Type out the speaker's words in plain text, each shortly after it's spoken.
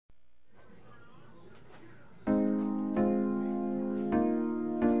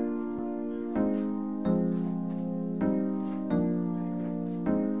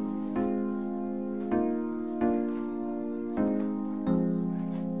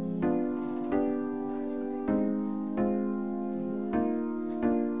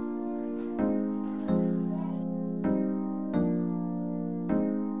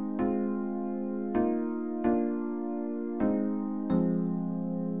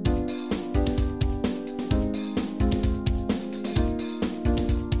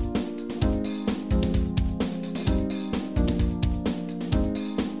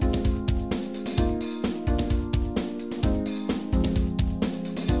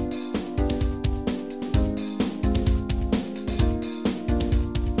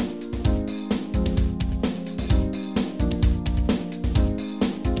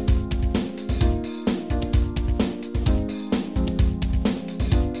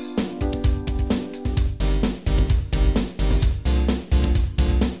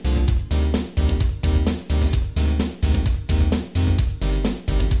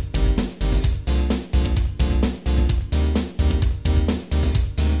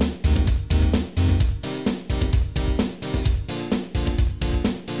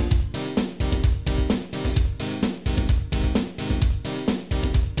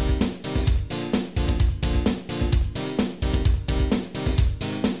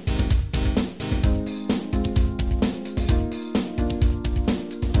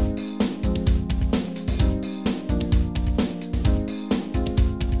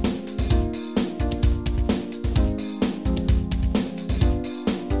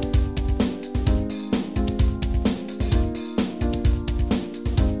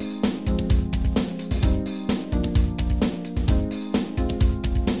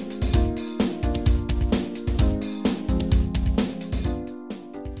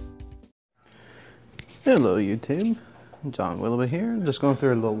Hello YouTube, John Willoughby here. Just going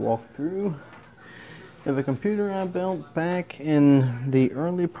through a little walkthrough of a computer I built back in the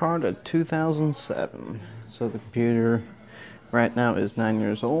early part of 2007. So the computer right now is 9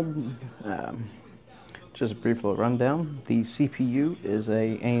 years old. Just a brief little rundown. The CPU is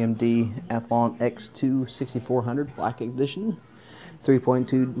a AMD Athlon X2 6400 Black Edition,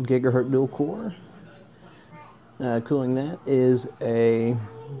 3.2 gigahertz dual core. Cooling that is a,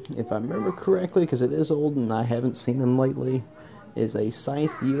 if I remember correctly, because it is old and I haven't seen them lately, is a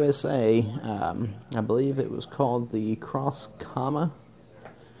Scythe USA. I believe it was called the Cross Comma,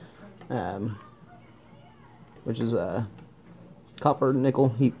 which is a copper nickel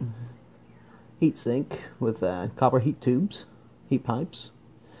heat sink with copper heat tubes, heat pipes,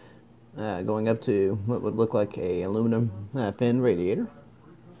 going up to what would look like a aluminum fin radiator.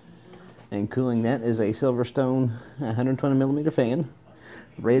 And cooling that is a Silverstone 120mm fan.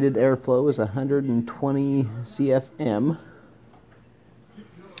 Rated airflow is 120 CFM.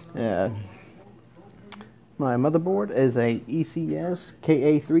 My motherboard is a ECS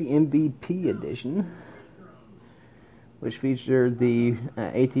KA3 MVP edition, which featured the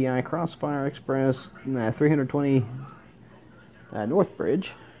ATI Crossfire Express 320 North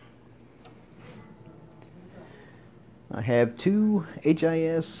Bridge. I have two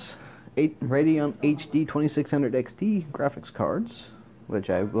HIS 8 Radeon HD 2600 XT graphics cards, which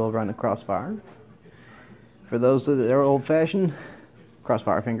I will run a Crossfire. For those that are old-fashioned,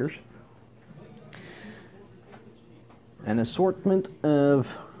 Crossfire fingers. An assortment of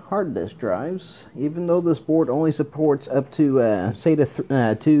hard disk drives. Even though this board only supports up to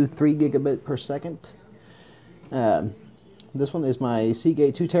SATA 3 gigabit per second, this one is my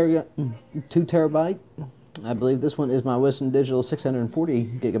Seagate 2 terabyte. I believe this one is my Western Digital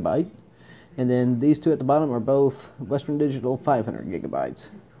 640 gigabyte. And then these two at the bottom are both Western Digital 500 gigabytes.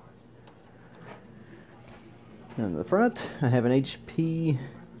 And in the front, I have an HP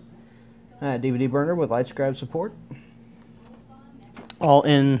DVD burner with LightScribe support. All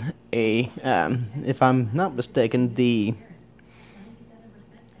in a, if I'm not mistaken, the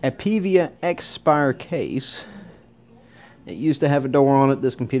Apevia X-Spire case. It used to have a door on it.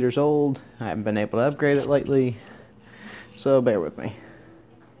 This computer's old. I haven't been able to upgrade it lately, so bear with me.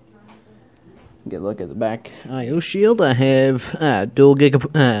 Get a look at the back I/O shield. I have dual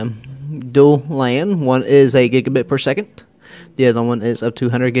LAN. One is a gigabit per second. The other one is up to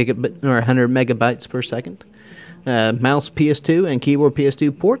 100 gigabit or 100 megabytes per second. Mouse PS2 and keyboard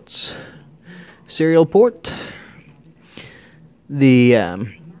PS2 ports. Serial port. The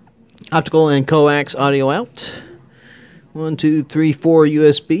optical and coax audio out. 1, 2, 3, 4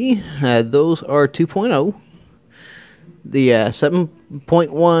 USB. Those are 2.0. The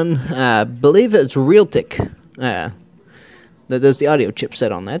 7.1, I believe it's Realtek that does the audio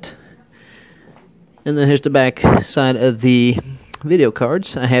chipset on that. And then here's the back side of the video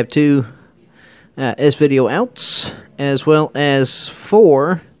cards. I have two S-Video outs, as well as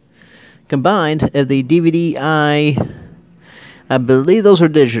 4 combined of the DVD I believe those are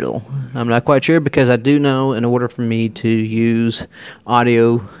digital. I'm not quite sure, because I do know in order for me to use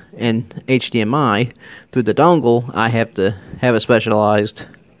audio and HDMI through the dongle, I have to have a specialized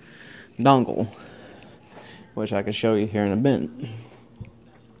dongle, which I can show you here in a bit.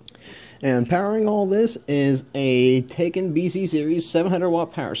 And powering all this is a Taken BC Series 700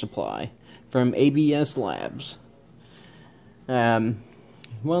 watt power supply from ABS Labs. One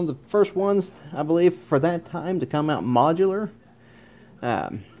of the first ones, I believe, for that time to come out modular.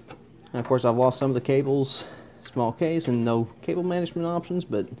 Of course, I've lost some of the cables, small case, and no cable management options,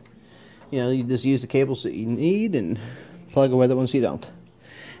 but you know, you just use the cables that you need and plug away the ones you don't.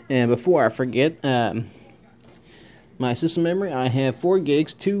 And before I forget, my system memory, I have 4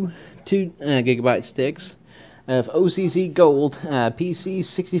 gigs, 2 gigabyte sticks of OCZ Gold PC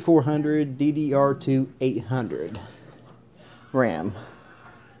 6400 DDR2 800 RAM.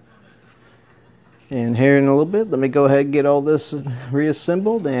 And here in a little bit, let me go ahead and get all this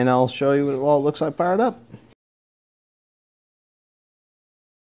reassembled, and I'll show you what it all looks like fired up.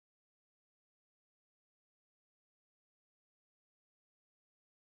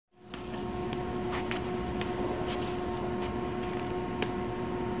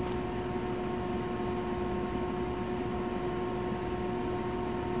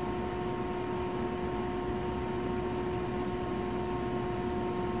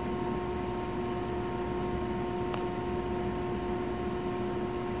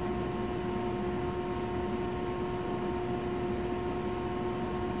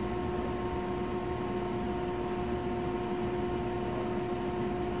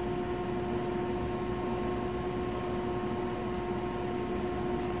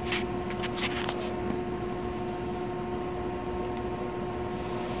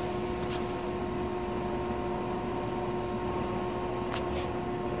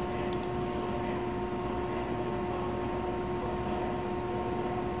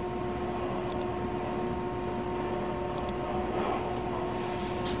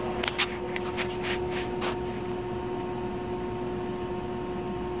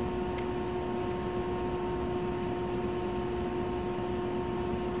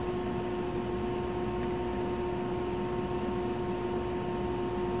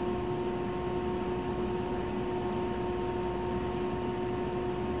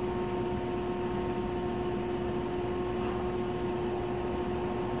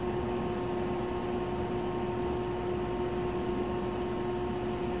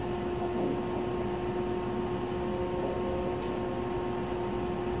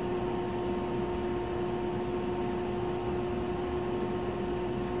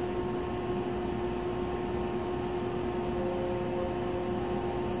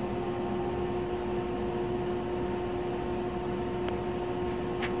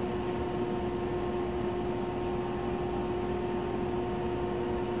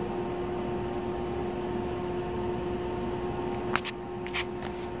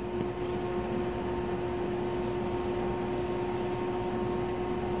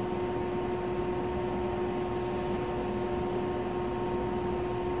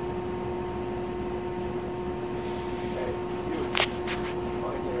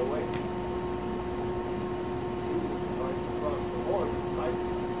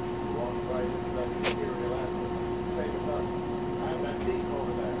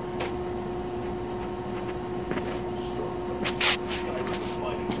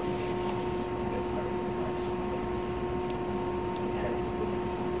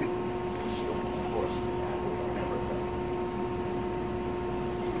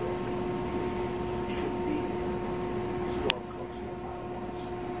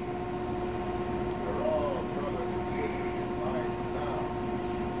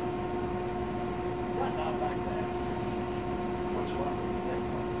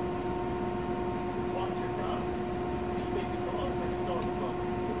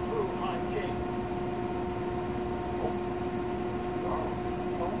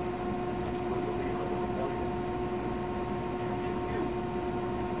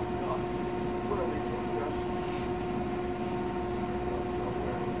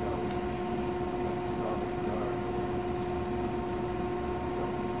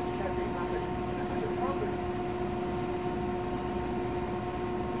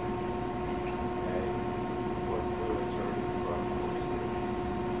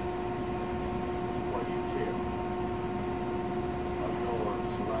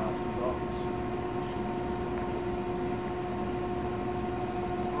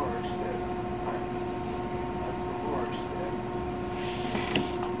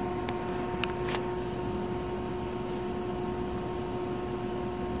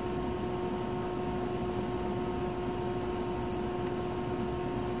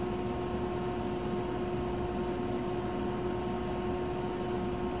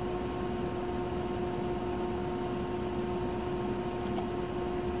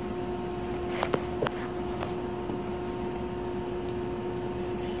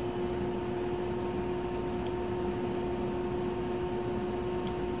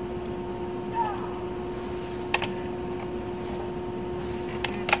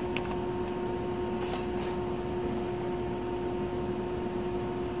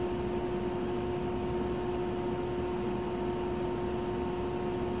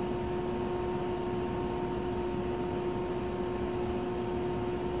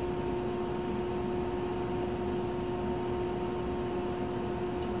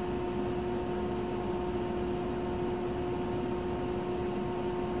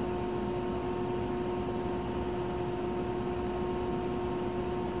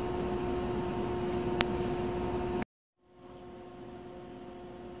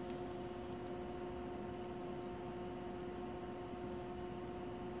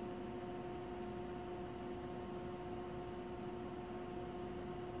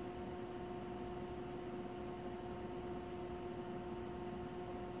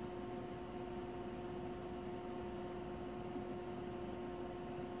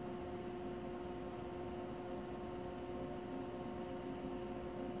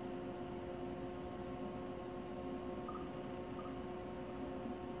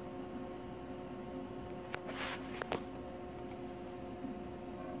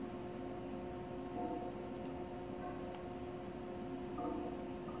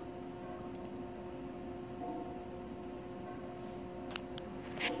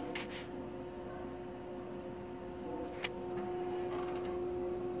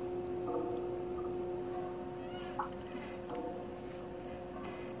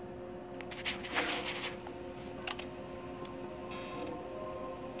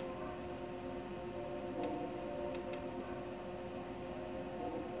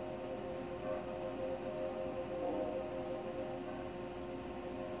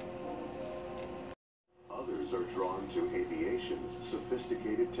 drawn to aviation's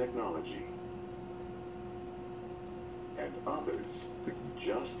sophisticated technology. And others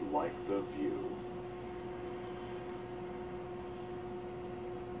just like the view.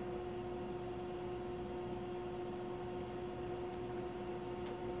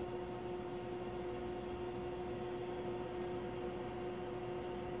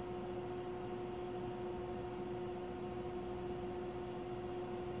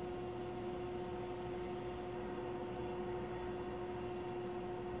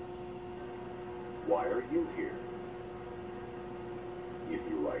 Why are you here? If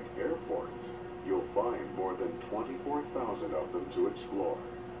you like airports, you'll find more than 24,000 of them to explore.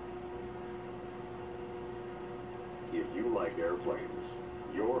 If you like airplanes,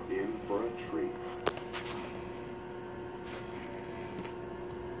 you're in for a treat.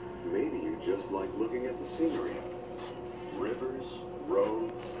 Maybe you just like looking at the scenery. Rivers,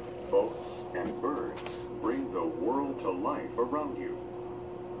 roads, boats, and birds bring the world to life around you.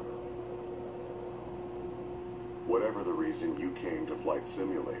 Whatever the reason you came to Flight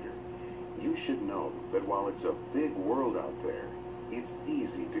Simulator, you should know that while it's a big world out there, it's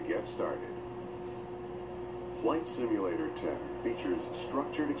easy to get started. Flight Simulator 10 features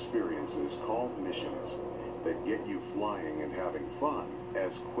structured experiences called missions that get you flying and having fun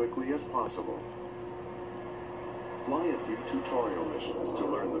as quickly as possible. Fly a few tutorial missions to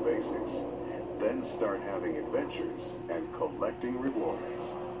learn the basics, then start having adventures and collecting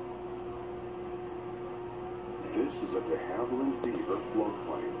rewards. This is a de Havilland Beaver float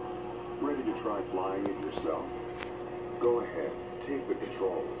plane. Ready to try flying it yourself? Go ahead, take the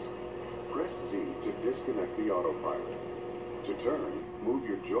controls. Press Z to disconnect the autopilot. To turn, move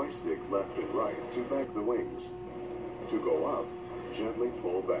your joystick left and right to back the wings. To go up, gently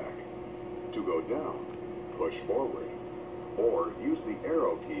pull back. To go down, push forward. Or use the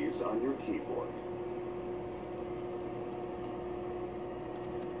arrow keys on your keyboard.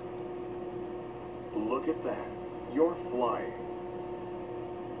 Look at that. You're flying.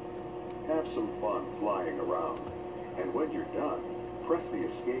 Have some fun flying around. And when you're done, press the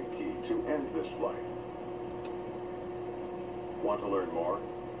escape key to end this flight. Want to learn more?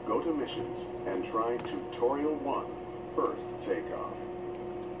 Go to Missions and try Tutorial 1, First Takeoff.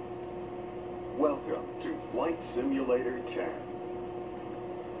 Welcome to Flight Simulator 10.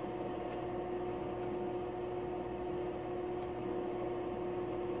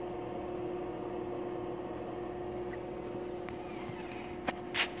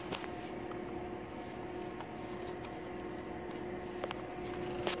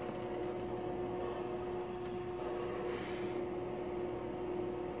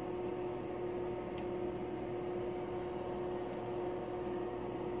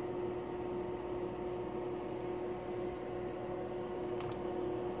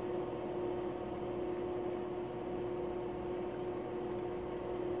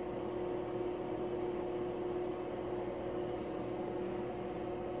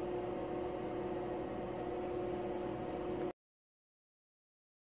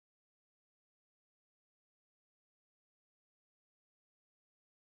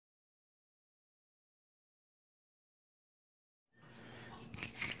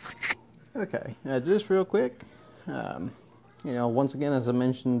 Okay, just real quick, once again, as I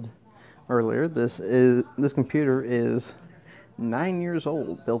mentioned earlier, this computer is 9 years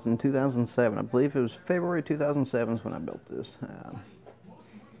old, built in 2007. I believe it was February 2007 is when I built this,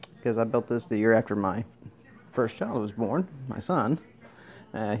 because I built this the year after my first child was born, my son.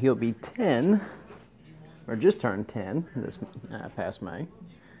 He'll be 10, or just turned 10 this past May.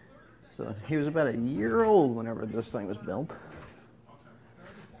 So he was about a year old whenever this thing was built.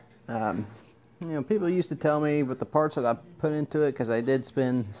 People used to tell me with the parts that I put into it, because I did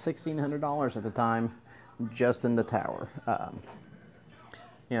spend $1,600 at the time just in the tower.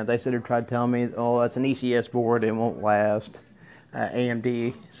 They said or tried telling me, oh, that's an ECS board, it won't last.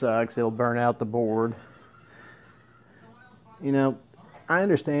 AMD sucks, it'll burn out the board. I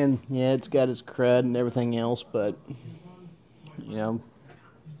understand, yeah, it's got its crud and everything else, but,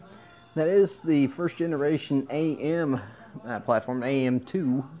 that is the first generation AM platform,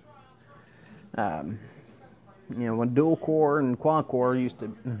 AM2. When dual core and quad core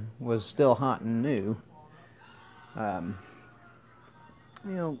was still hot and new. I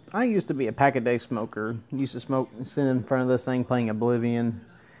used to be a pack-a-day smoker. Used to smoke, sit in front of this thing playing Oblivion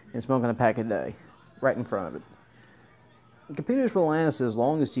and smoking a pack a day, right in front of it. Computers will last as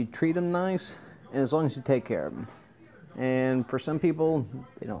long as you treat them nice and as long as you take care of them. And for some people,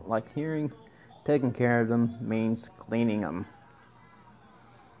 they don't like hearing taking care of them means cleaning them.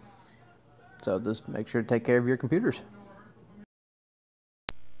 So just make sure to take care of your computers.